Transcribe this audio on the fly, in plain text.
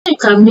you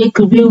can make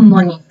real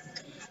money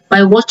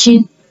by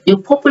watching your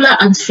popular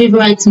and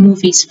favorite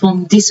movies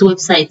from this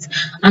website.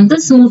 And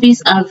these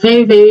movies are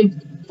very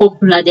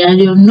popular. They are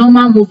your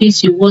normal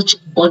movies you watch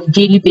on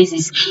daily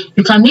basis.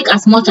 You can make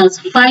as much as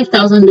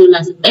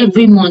 $5,000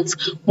 every month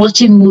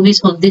watching movies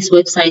from this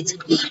website.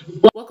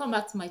 Welcome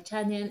back to my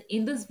channel.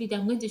 In this video,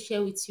 I'm going to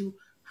share with you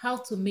how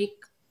to make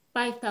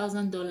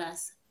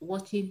 $5,000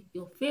 watching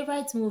your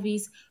favorite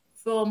movies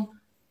from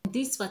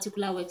this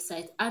particular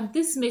website. And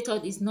this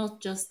method is not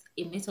just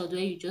a method where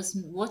you just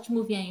watch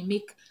movie and you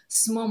make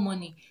small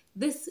money.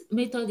 This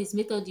method is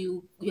method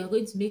you are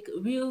going to make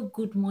real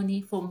good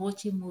money from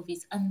watching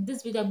movies. And in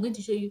this video, I'm going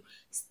to show you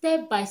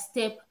step by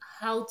step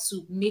how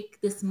to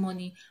make this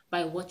money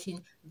by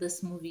watching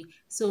this movie.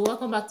 So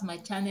welcome back to my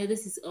channel.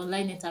 This is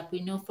Online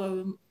Entrepreneur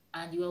Forum,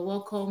 and you are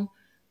welcome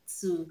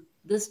to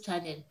this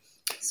channel.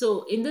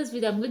 So in this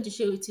video, I'm going to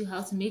share with you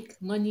how to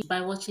make money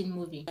by watching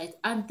movie. Right?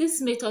 And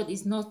this method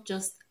is not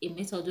just a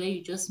method where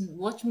you just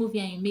watch movie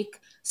and you make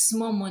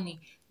small money.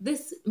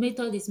 This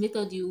method is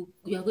method you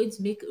are going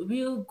to make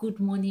real good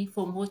money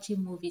from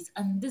watching movies.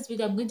 And in this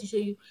video, I'm going to show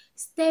you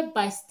step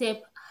by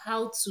step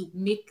how to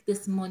make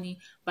this money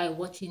by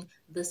watching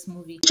this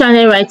movie.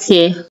 Channel right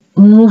here,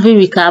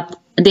 Movie Recap.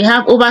 They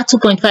have over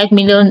 2.5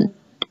 million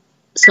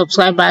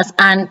subscribers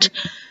and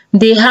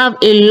they have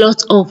a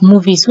lot of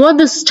movies. What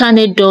this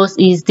channel does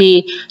is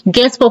they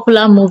get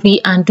popular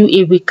movie and do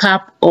a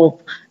recap of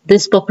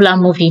this popular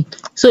movie.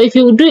 So if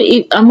you do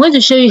it, I'm going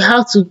to show you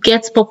how to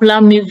get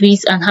popular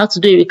movies and how to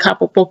do a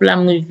recap of popular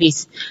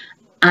movies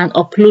and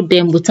upload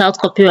them without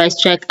copyright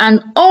strike.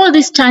 And all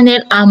these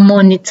channels are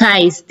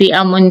monetized. They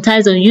are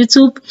monetized on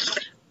YouTube.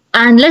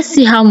 And let's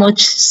see how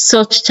much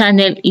such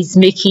channel is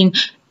making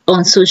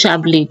on Social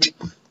Blade.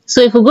 So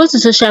if we go to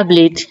Social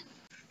Blade,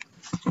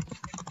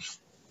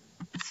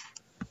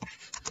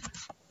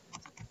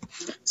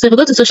 so if we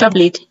go to Social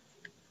Blade,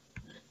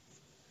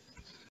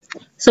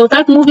 so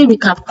type Movie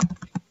Recap.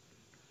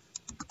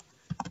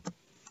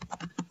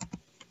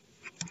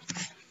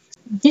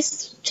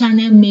 This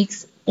channel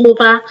makes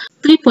over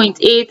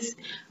 $3.8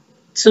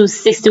 to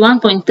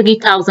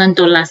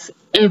 $61,300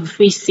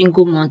 every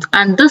single month,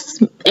 and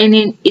this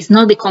earning is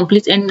not the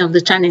complete earning of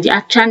the channel.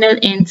 The channel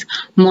earns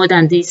more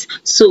than this.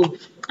 So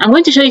I'm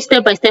going to show you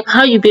step by step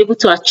how you'll be able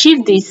to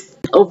achieve this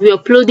of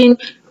uploading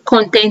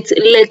content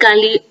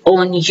legally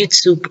on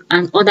YouTube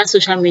and other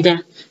social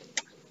media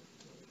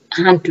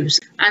handles.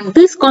 And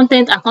this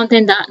content are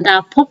content that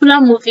are popular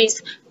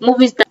movies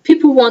that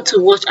people want to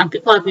watch and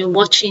people have been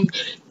watching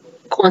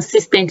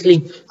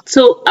consistently.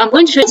 So I'm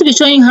going to be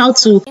showing how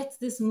to get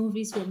these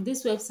movies from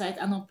this website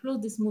and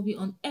upload this movie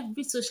on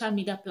every social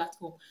media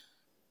platform,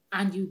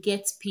 and you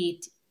get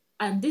paid.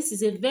 And this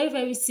is a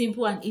very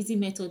simple and easy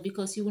method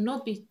because you will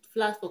not be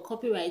flagged for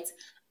copyright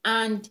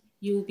and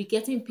you will be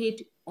getting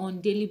paid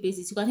on daily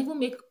basis. You can even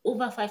make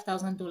over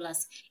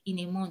 $5,000 in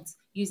a month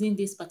using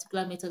this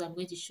particular method I'm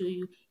going to show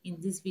you in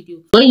this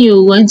video. When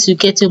you want to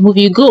get your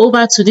movie, you go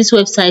over to this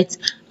website,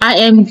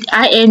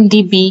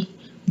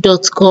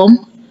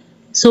 imdb.com.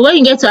 So when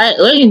you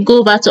go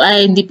over to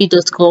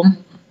imdb.com,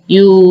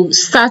 you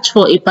search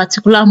for a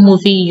particular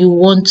movie you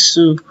want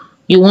to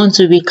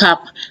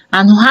recap.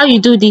 And how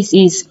you do this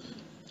is,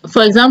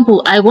 for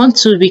example, I want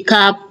to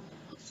recap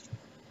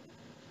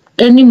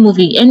any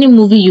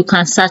movie you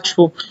can search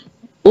for.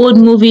 Old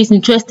movies,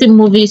 interesting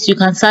movies, you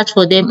can search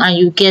for them and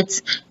you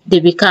get the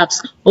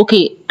recaps.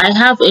 Okay, I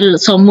have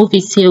some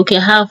movies here. Okay, I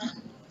have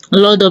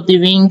Lord of the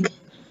Ring.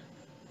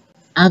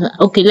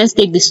 Okay, let's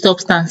take The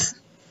Substance.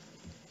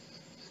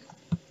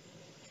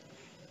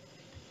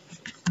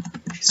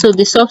 So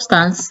The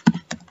Substance,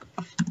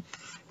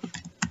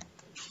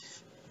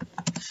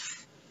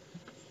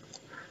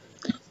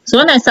 so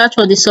when I search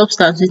for The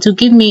Substance, it will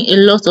give me a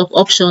lot of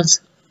options.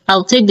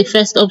 I'll take the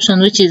first option,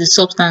 which is The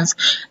Substance,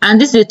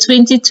 and this is a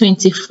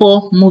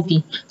 2024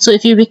 movie. So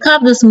if you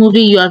recap this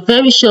movie, you are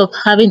very sure of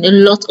having a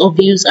lot of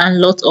views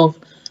on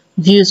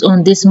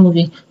this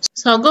movie.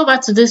 So I'll go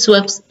back to this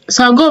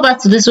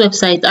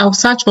website. I'll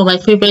search for my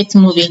favorite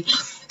movie,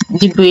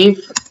 The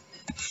Brave.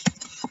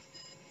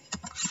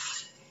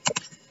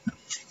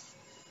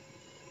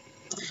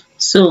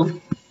 So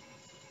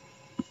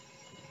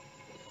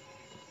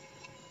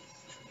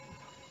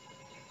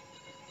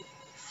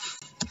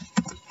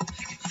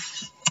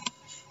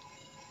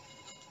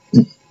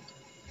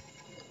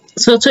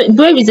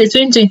Brave is a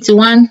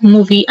 2021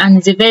 movie and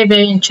it's a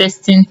very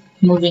interesting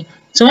movie.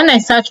 So when I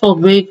search for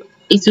Brave,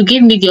 it will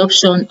give me the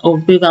option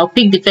of Brave. I'll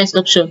pick the first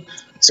option.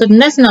 So the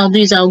next thing I'll do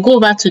is I'll go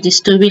back to the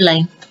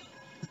storyline.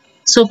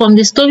 So from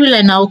the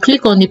storyline, I'll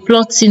click on the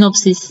plot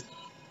synopsis.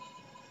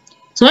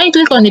 So when you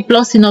click on the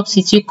plot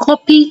synopsis, you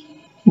copy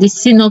the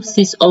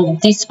synopsis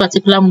of this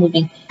particular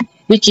movie,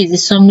 which is the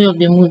summary of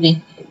the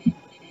movie.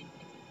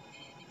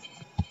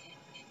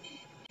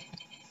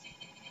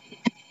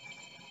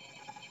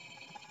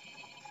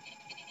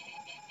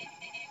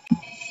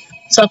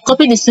 So I've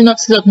copied the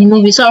synopsis of the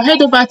movie. So I'll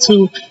head over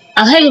to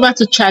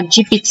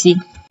ChatGPT.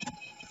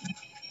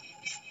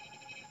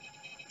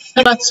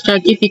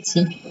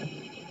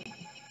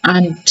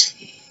 And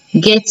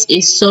get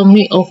a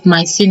summary of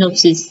my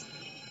synopsis.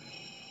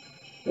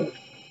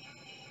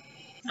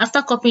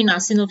 After copying our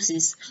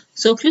synopsis,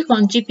 so click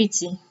on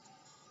GPT.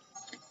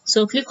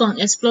 So click on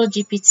explore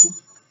GPT.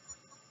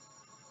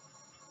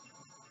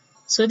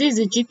 So this is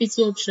the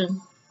GPT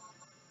option.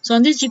 So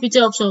on this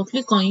GPT option,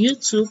 click on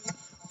YouTube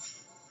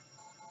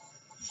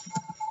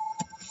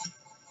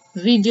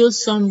video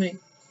summary.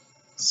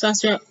 So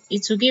as well,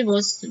 it will give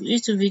us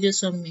YouTube video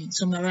summary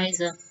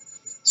summarizer.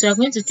 So we are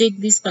going to take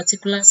this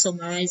particular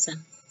summarizer.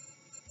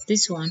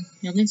 This one,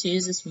 we are going to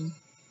use this one.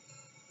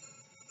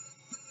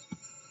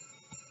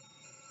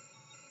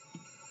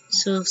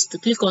 So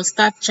click on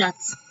start chat.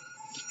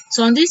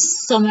 So on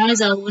this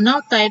summarizer, we will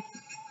now type,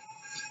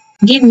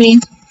 give me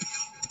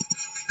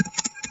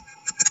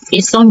a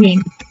summary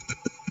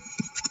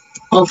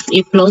of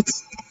a plot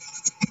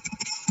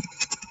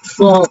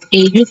for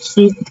a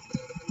YouTube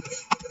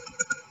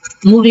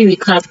movie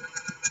recap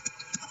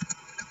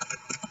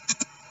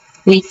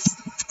with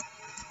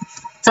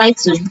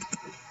title,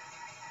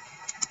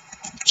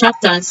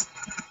 chapters,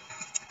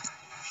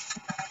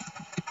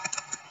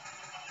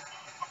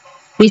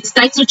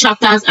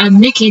 and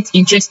make it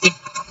interesting.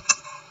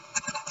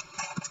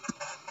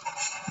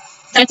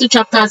 Title,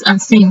 chapters,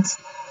 and scenes.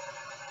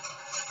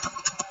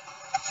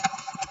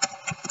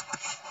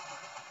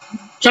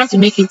 Try to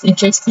make it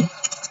interesting.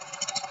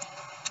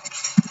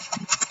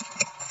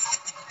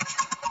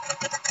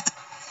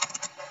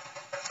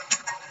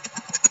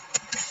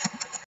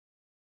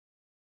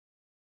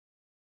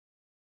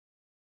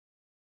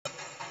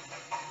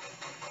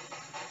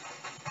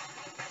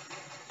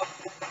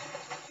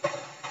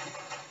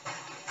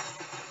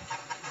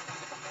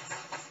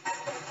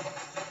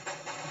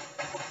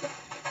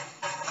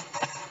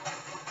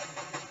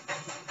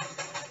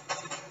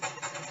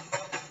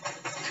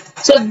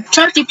 So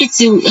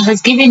ChatGPT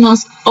has given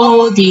us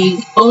all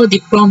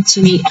the prompts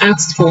we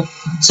asked for.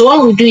 So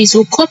what we'll do is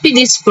we'll copy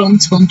this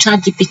prompt from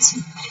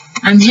ChatGPT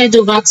and head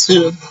over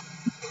to.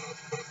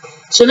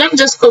 So let me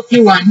just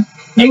copy one.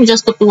 Let me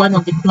just copy one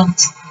of the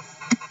prompts.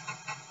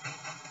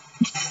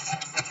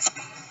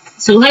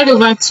 So head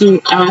over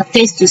to our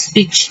text to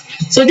speech.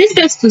 So this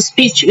text to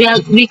speech,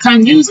 we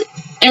can use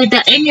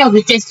either any of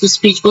the text to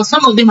speech, but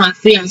some of them are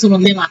free and some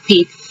of them are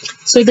paid.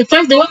 So the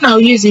one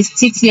I'll use is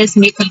TTS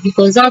Maker,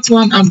 because that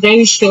one I'm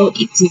very sure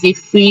it is a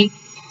free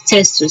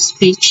text to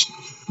speech.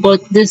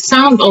 But the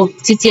sound of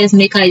TTS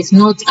Maker is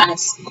not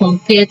as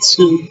compared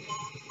to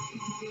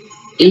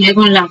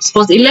 11 Labs.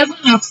 But 11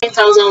 Labs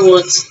 10,000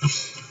 words.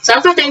 So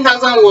after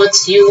 10,000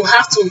 words, you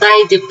have to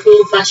buy the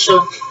pro version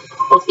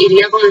of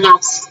 11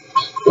 Labs.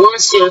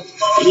 Once you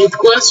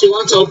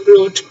want to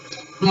upload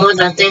more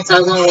than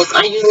 10,000 words,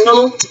 and you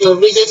know your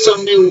video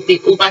summary will be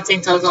over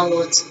 10,000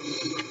 words,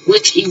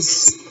 which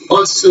is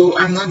also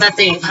another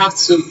thing you have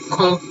to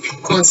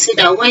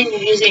consider when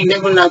you're using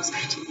 11 Labs.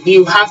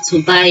 You have to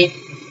upgrade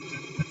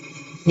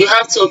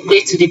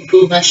to the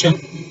pro version.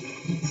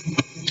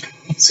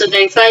 So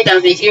verified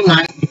I'm a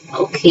human.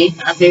 Okay,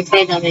 I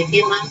verified I'm a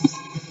human.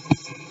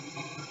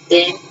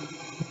 Then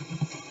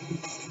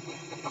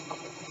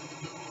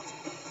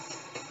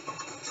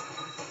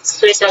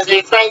so it has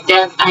verified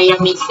that I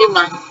am a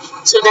human.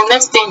 So the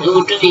next thing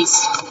we'll do is,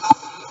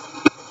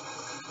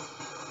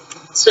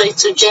 so it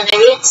will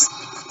generate.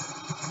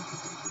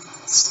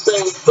 So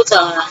put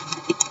our,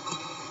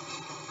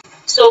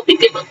 so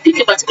pick a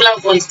particular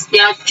voice.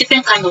 There are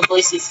different kind of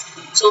voices.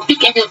 So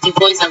pick any of the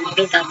voice that we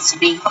know that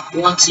we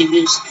want to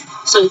use.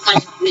 So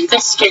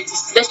let's check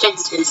this. Let's check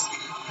this voice.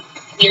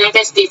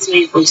 United States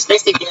male voice.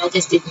 Let's take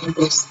United States male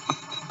voice.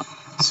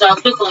 So I'll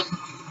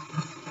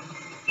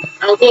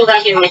go over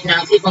here right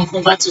now. Click on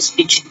convert to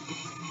speech.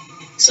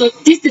 So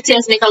this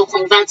TTS Maker will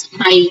convert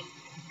my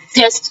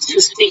text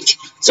to speech.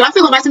 So after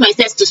converting my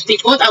text to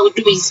speech, what I would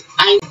do is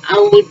I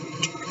would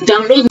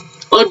download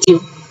audio.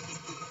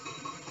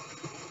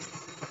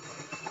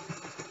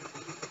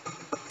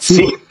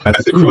 See,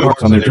 as the crew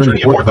embarks on their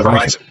journey toward the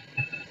horizon.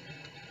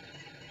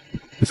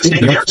 The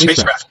state-of-the-art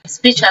spacecraft.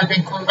 Speech has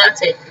been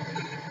converted.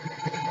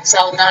 So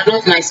I'll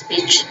download my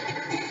speech.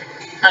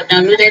 I've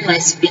downloaded my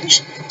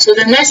speech. So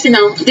the next thing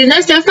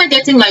after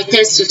getting my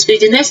text to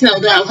speech, the next thing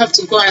I'll do, I'll have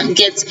to go and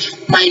get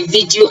my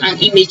video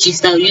and images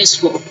that I'll use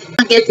for.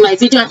 Get my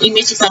video and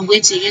images I'm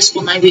going to use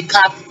for my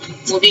recap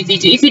movie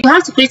video. If you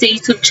have to create a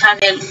YouTube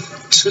channel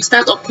to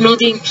start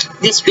uploading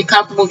these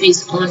recap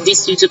movies on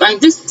this YouTube, and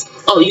this,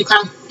 or you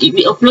can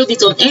upload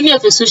it on any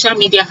of the social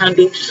media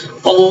handle,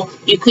 or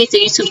you create a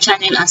YouTube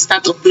channel and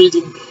start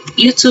uploading.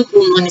 YouTube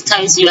will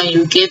monetize you and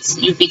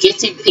you'll be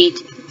getting paid.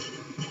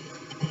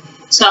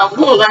 So I'll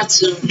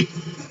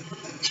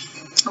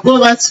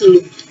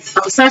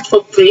search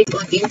for Brave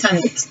on the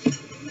internet.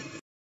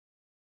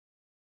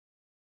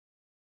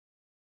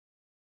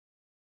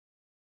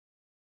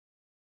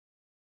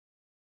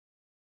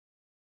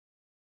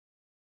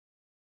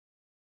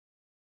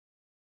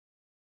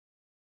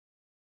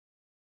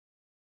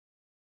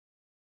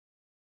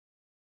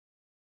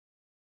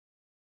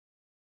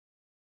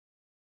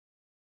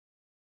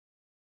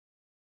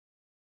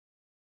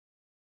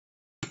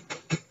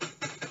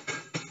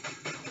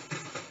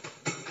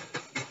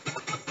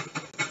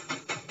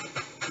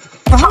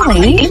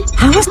 Ollie,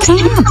 how was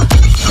camp?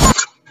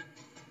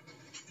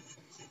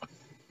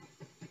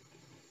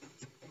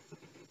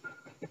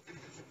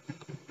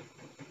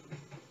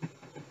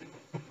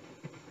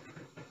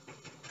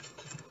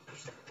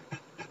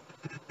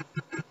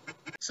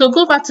 So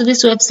go back to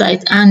this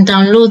website and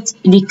download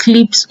the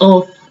clips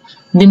of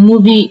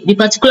the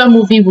particular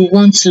movie we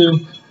want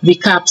to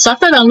recap. So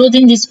after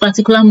downloading this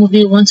particular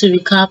movie we want to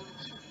recap,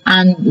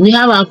 and we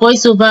have our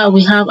voiceover,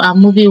 we have our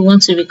movie we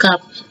want to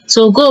recap.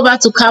 So go over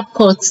to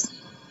CapCut.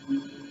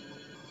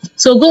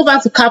 So go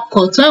back to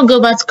CapCut. When you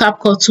go back to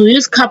CapCut, to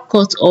use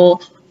CapCut or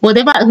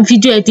whatever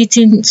video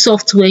editing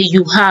software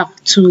you have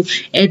to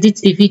edit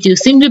the video,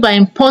 simply by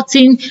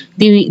importing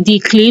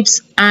the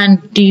clips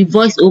and the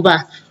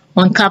voiceover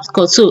on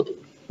CapCut. So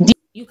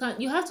you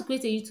have to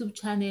create a YouTube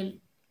channel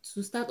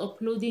to start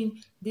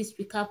uploading these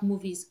recap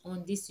movies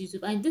on this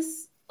YouTube, and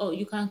this, or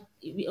you can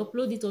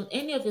upload it on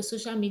any of your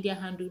social media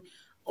handle,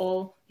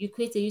 or you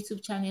create a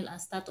YouTube channel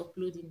and start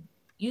uploading.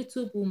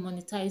 YouTube will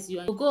monetize you.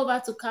 And go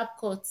over to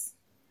CapCut.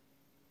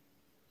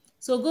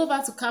 So go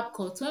back to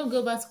CapCut. When we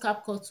go back to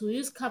CapCut, to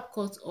use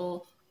CapCut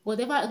or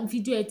whatever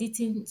video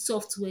editing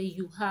software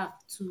you have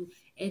to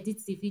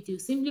edit the video,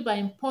 simply by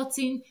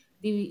importing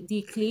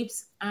the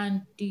clips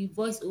and the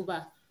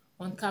voiceover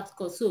on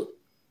CapCut. So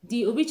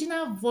the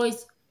original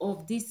voice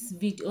of this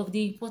video, of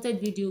the imported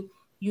video,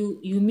 you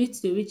mute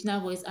the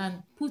original voice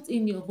and put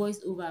in your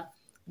voiceover,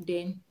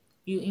 then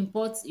you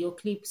import your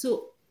clip.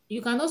 So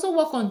you can also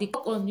work on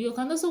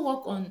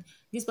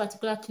this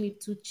particular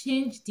clip to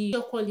change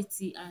the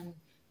quality and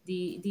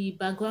the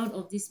background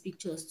of these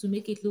pictures to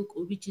make it look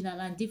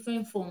original and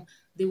different from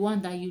the one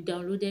that you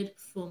downloaded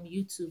from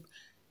YouTube.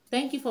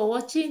 Thank you for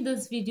watching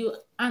this video,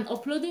 and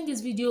uploading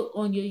this video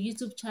on your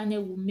YouTube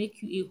channel will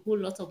make you a whole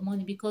lot of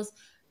money, because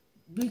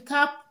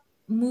recap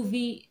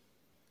movie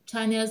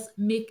channels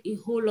make a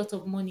whole lot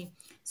of money.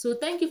 So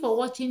thank you for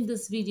watching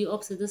this video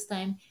up to this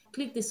time.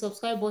 Click the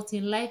subscribe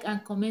button, like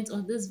and comment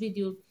on this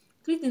video.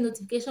 Click the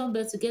notification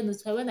bell to get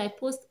notified when I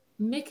post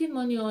making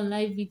money on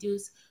live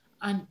videos,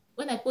 and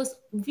when I post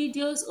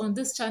videos on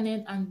this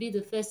channel, and be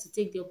the first to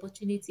take the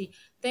opportunity.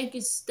 Thank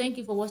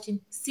you for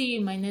watching. See you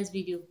in my next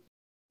video.